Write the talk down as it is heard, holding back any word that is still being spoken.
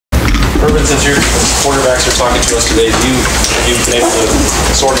Urban, since your quarterbacks are talking to us today, have you been able to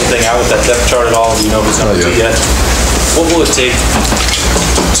sort anything out with that depth chart at all? Do you know who's number 2 yet? What will it take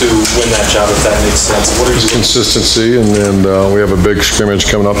to win that job, if that makes sense? What are you consistency, and then we have a big scrimmage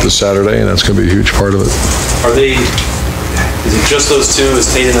coming up this Saturday, and that's going to be a huge part of it. Is it just those two?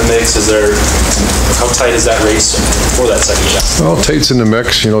 Is Tate in the mix? How tight is that race for that second job? Well, Tate's in the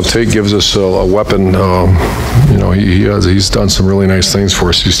mix. Tate gives us a weapon. He's done some really nice things for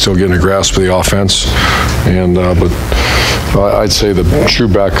us. He's still getting a grasp of the offense, and but I'd say the true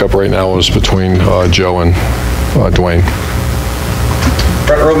backup right now is between Joe and Dwayne.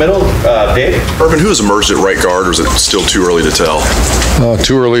 Front row middle, Dave. Urban, who has emerged at right guard, or is it still too early to tell?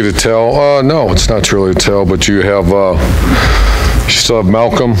 Too early to tell? No, it's not too early to tell, but you still have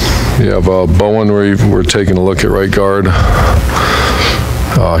Malcolm, you have Bowen, where we're taking a look at right guard.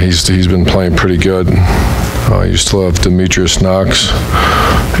 He's been playing pretty good. You still have Demetrius Knox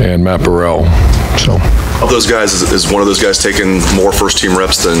and Matt Burrell. So. Of those guys, is one of those guys taking more first-team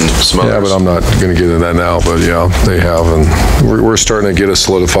reps than some others? Yeah, but I'm not going to get into that now. But yeah, they have, and we're starting to get it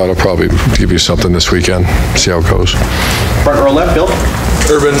solidified. I'll probably give you something this weekend. See how it goes. Front row left, Bill.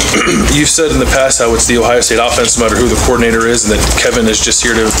 Urban, you've said in the past how it's the Ohio State offense, no matter who the coordinator is, and that Kevin is just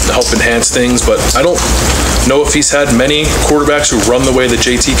here to help enhance things. But I don't know if he's had many quarterbacks who run the way that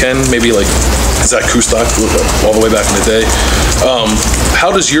JT can. Maybe like Zach Kustok all the way back in the day. How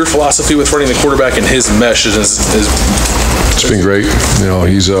does your philosophy with running the quarterback in his mesh It's been great.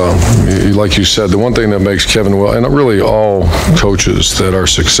 He's like you said, the one thing that makes Kevin well, and really all coaches that are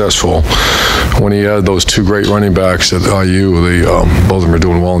successful, when he had those two great running backs at IU, both of them are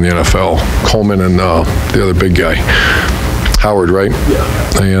doing well in the NFL. Coleman and the other big guy, Howard, right?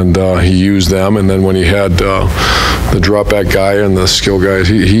 Yeah. And he used them, and then when he had the drop back guy and the skill guys,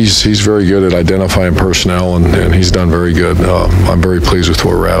 he's very good at identifying personnel, and he's done very good. I'm very pleased with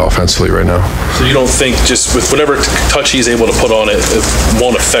where we're at offensively right now. So you don't think just with whatever touch he's able to put on it, it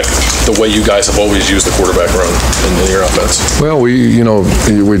won't affect the way you guys have always used the quarterback run in your offense? Well,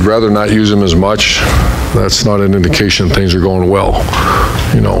 we'd rather not use him as much. That's not an indication things are going well.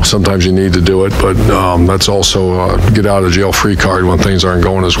 Sometimes you need to do it, but that's also a get out of jail free card when things aren't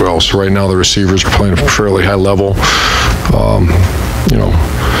going as well. So right now the receivers are playing at a fairly high level.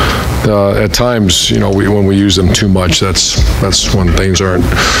 At times, when we use them too much, that's when things aren't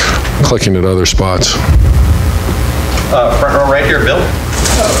clicking at other spots. Front row right here, Bill.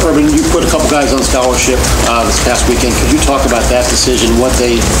 Urban, you put a couple guys on scholarship this past weekend. Could you talk about that decision, what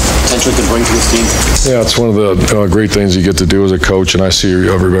they potentially could bring to this team? Yeah, it's one of the great things you get to do as a coach, and I see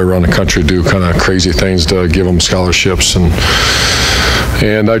everybody around the country do kind of crazy things to give them scholarships, and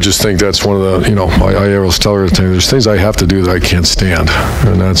I just think that's one of the, I always tell her, there's things I have to do that I can't stand,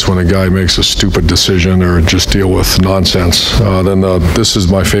 and that's when a guy makes a stupid decision or just deal with nonsense. Then this is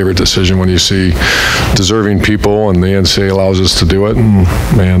my favorite decision, when you see deserving people and the NCAA allows us to do it,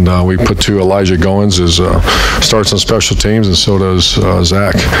 and we put Elijah Goins starts on special teams, and so does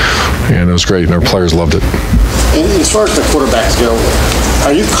Zach, and it was great, and our players loved it. And as far as the quarterbacks go,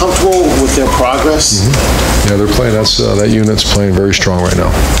 are you comfortable with their progress? Mm-hmm. Yeah, they're playing. That unit's playing very strong right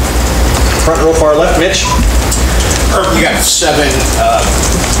now. Front row far left, Mitch. You got 7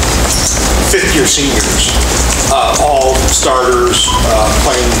 fifth-year seniors, all starters,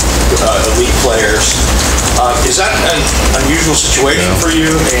 playing elite players. Is that an unusual situation for you?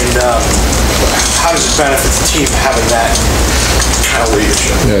 And how does it benefit the team having that kind of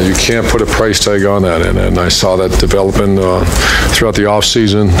leadership? Yeah, you can't put a price tag on that, and I saw that developing throughout the off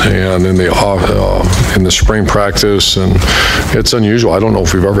season and in the spring practice, and it's unusual. I don't know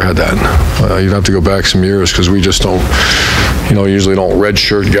if we've ever had that. You'd have to go back some years, because we just don't, usually don't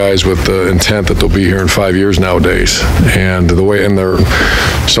redshirt guys with the intent that they'll be here in 5 years nowadays. And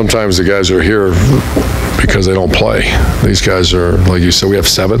sometimes the guys are here because they don't play. These guys are, like you said, we have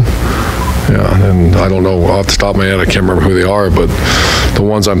 7. Yeah, and I don't know off the top of my head, I can't remember who they are, but the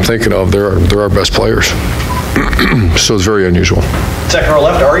ones I'm thinking of, they're our best players. So it's very unusual. Second row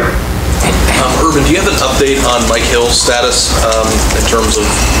left, Ari. Urban, do you have an update on Mike Hill's status in terms of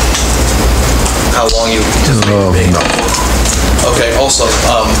how long you anticipate being? No. Okay, also,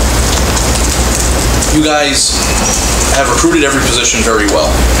 you guys have recruited every position very well,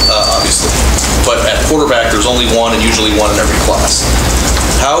 obviously. But at quarterback, there's only one, and usually one in every class.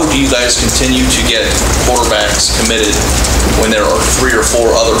 how do you guys continue to get quarterbacks committed when there are 3 or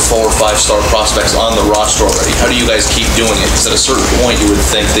 4 other 4 or 5-star prospects on the roster already? How do you guys keep doing it? Because at a certain point, you would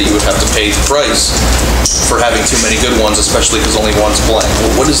think that you would have to pay the price for having too many good ones, especially because only one's playing.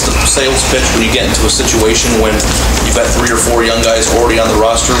 Well, what is the sales pitch when you get into a situation when you've got 3 or 4 young guys already on the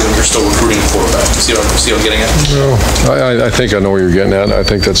roster when you're still recruiting a quarterback? See what I'm getting at? No, I think I know where you're getting at. I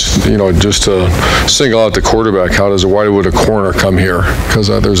think that's, just to single out the quarterback, why would a corner come here?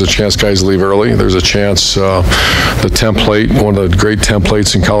 Because there's a chance guys leave early. There's a chance the template, one of the great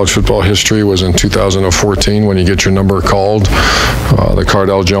templates in college football history was in 2014 when you get your number called. The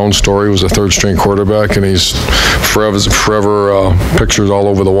Cardell Jones story was a 3rd-string quarterback, and he's forever pictures all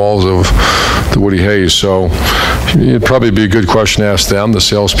over the walls of the Woody Hayes. So it'd probably be a good question to ask them. The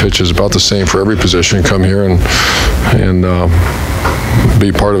sales pitch is about the same for every position. Come here and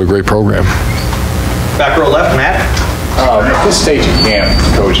be part of a great program. Back row left, Matt. At this stage of camp,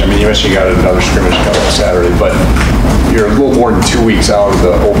 Coach, you mentioned you got another scrimmage coming up Saturday, but you're a little more than 2 weeks out of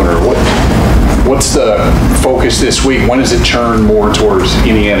the opener. What's the focus this week? When does it turn more towards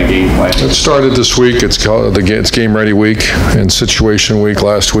Indiana game plan? It started this week. It's game ready week, and situation week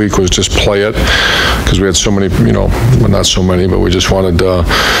last week was just play it, because we had so many, well, not so many, but we just wanted to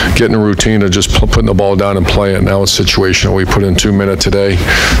get in a routine of just putting the ball down and play it. Now it's situational. We put in 2 minutes today.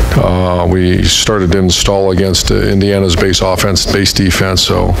 We started to install against Indiana's base offense, base defense.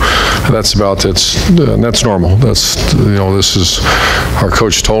 So that's about it. That's normal. That's this is our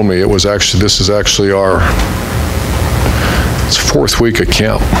coach told me this is actually it's 4th week of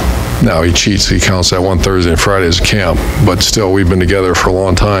camp. Now he cheats. He counts that one Thursday and Friday as camp, but still we've been together for a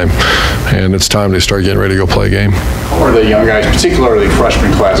long time, and it's time to start getting ready to go play a game. How are the young guys, particularly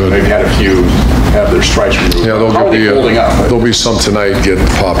freshman class, they've had a few have their stripes removed? Yeah, how are they holding up? There'll be some tonight get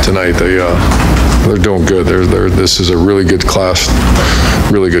popped tonight. They're doing good. This is a really good class,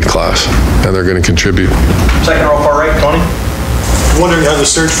 and they're going to contribute. Second row far right, Tony. Wondering how the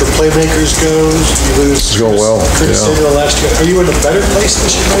search for playmakers goes. You lose it's going well. Curtis Samuel last year. Are you in a better place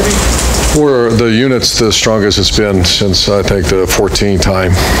this year, maybe? The unit's the strongest it's been since I think the 14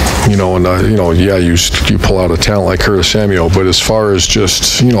 time. You pull out a talent like Curtis Samuel, but as far as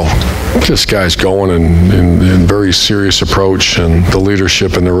just guys going and very serious approach, and the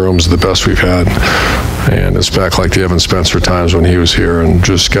leadership in the room's the best we've had. And it's back like the Evan Spencer times when he was here, and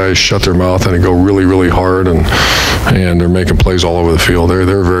just guys shut their mouth and go really, really hard, and they're making plays all over the field. They're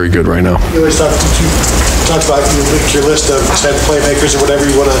very good right now. You always talk about your list of 10 playmakers or whatever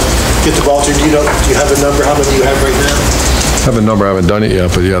you want to get the ball to. Do you have a number? How many do you have right now? I have a number. I haven't done it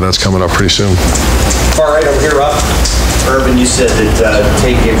yet, but yeah, that's coming up pretty soon. Far right over here, Rob. Urban, you said that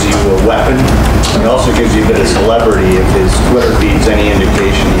Tate gives you a weapon. He also gives you a bit of celebrity. If his Twitter feed's any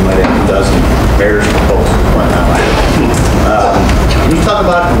indication, he might have a dozen Bears proposals right now. Can you talk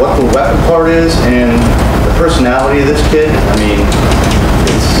about what the weapon part is and the personality of this kid?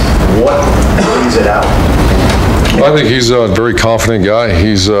 It's what brings it out? Well, I think he's a very confident guy.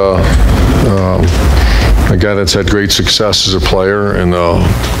 He's a guy that's had great success as a player in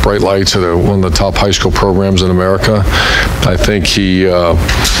the bright lights of one of the top high school programs in America. I think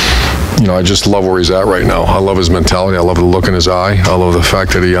I just love where he's at right now. I love his mentality. I love the look in his eye. I love the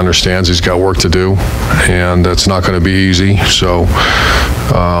fact that he understands he's got work to do, and it's not going to be easy. So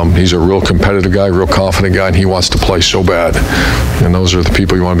he's a real competitive guy, real confident guy, and he wants to play so bad. And those are the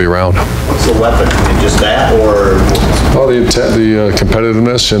people you want to be around. What's the weapon? Just that, or? Well, the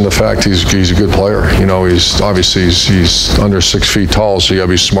competitiveness and the fact he's a good player. He's obviously he's under 6 feet tall, so you got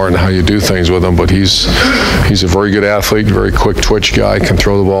to be smart in how you do things with him. But he's a very good athlete, very quick twitch guy, can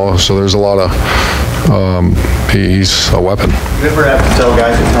throw the ball. So there's a lot of he's a weapon. You ever have to tell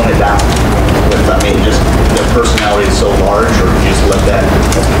guys to tone it down? Just their personality is so large, or you just let that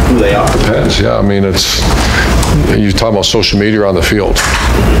who they are? Depends. Yeah, it's you're talking about social media on the field.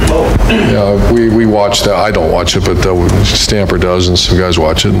 Oh. Yeah, we watch that. I don't watch it, but Stamper does, and some guys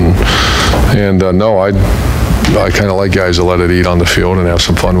watch it. And no, I kind of like guys that let it eat on the field and have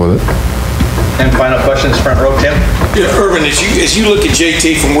some fun with it. And final questions, front row, Tim. Yeah, Urban, as you look at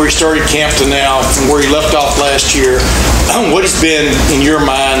JT from where he started camp to now, from where he left off last year, what has been, in your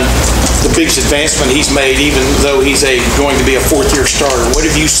mind, the biggest advancement he's made, even though he's going to be a 4th-year starter? What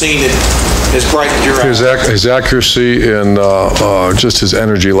have you seen that has brightened your eyes? His accuracy and just his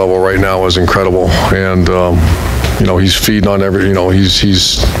energy level right now is incredible. And he's feeding on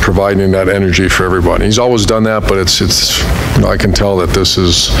he's providing that energy for everybody. He's always done that, but it's I can tell that this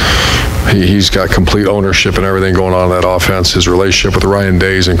is, he's got complete ownership and everything going on in that offense. His relationship with Ryan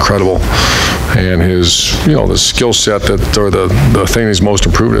Day is incredible, and his, the skill set or the thing he's most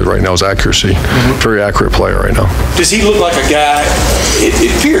improved at right now is accuracy. Very accurate player right now. Does he look like a guy,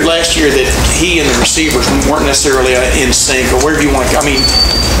 it appeared last year that he and the receivers weren't necessarily in sync, or wherever you want to,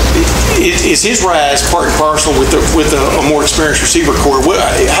 is his rise part and parcel with a more experienced receiver core?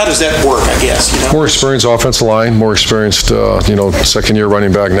 How does that work, I guess? More experienced offensive line, more experienced, second-year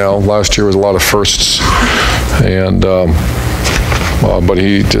running back now. Last year was a lot of firsts, and but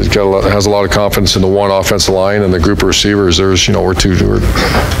he has a lot of confidence in the one offensive line and the group of receivers. There's, we're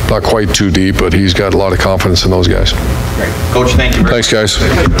not quite too deep, but he's got a lot of confidence in those guys. Great. Coach, thank you very much. Thanks, guys.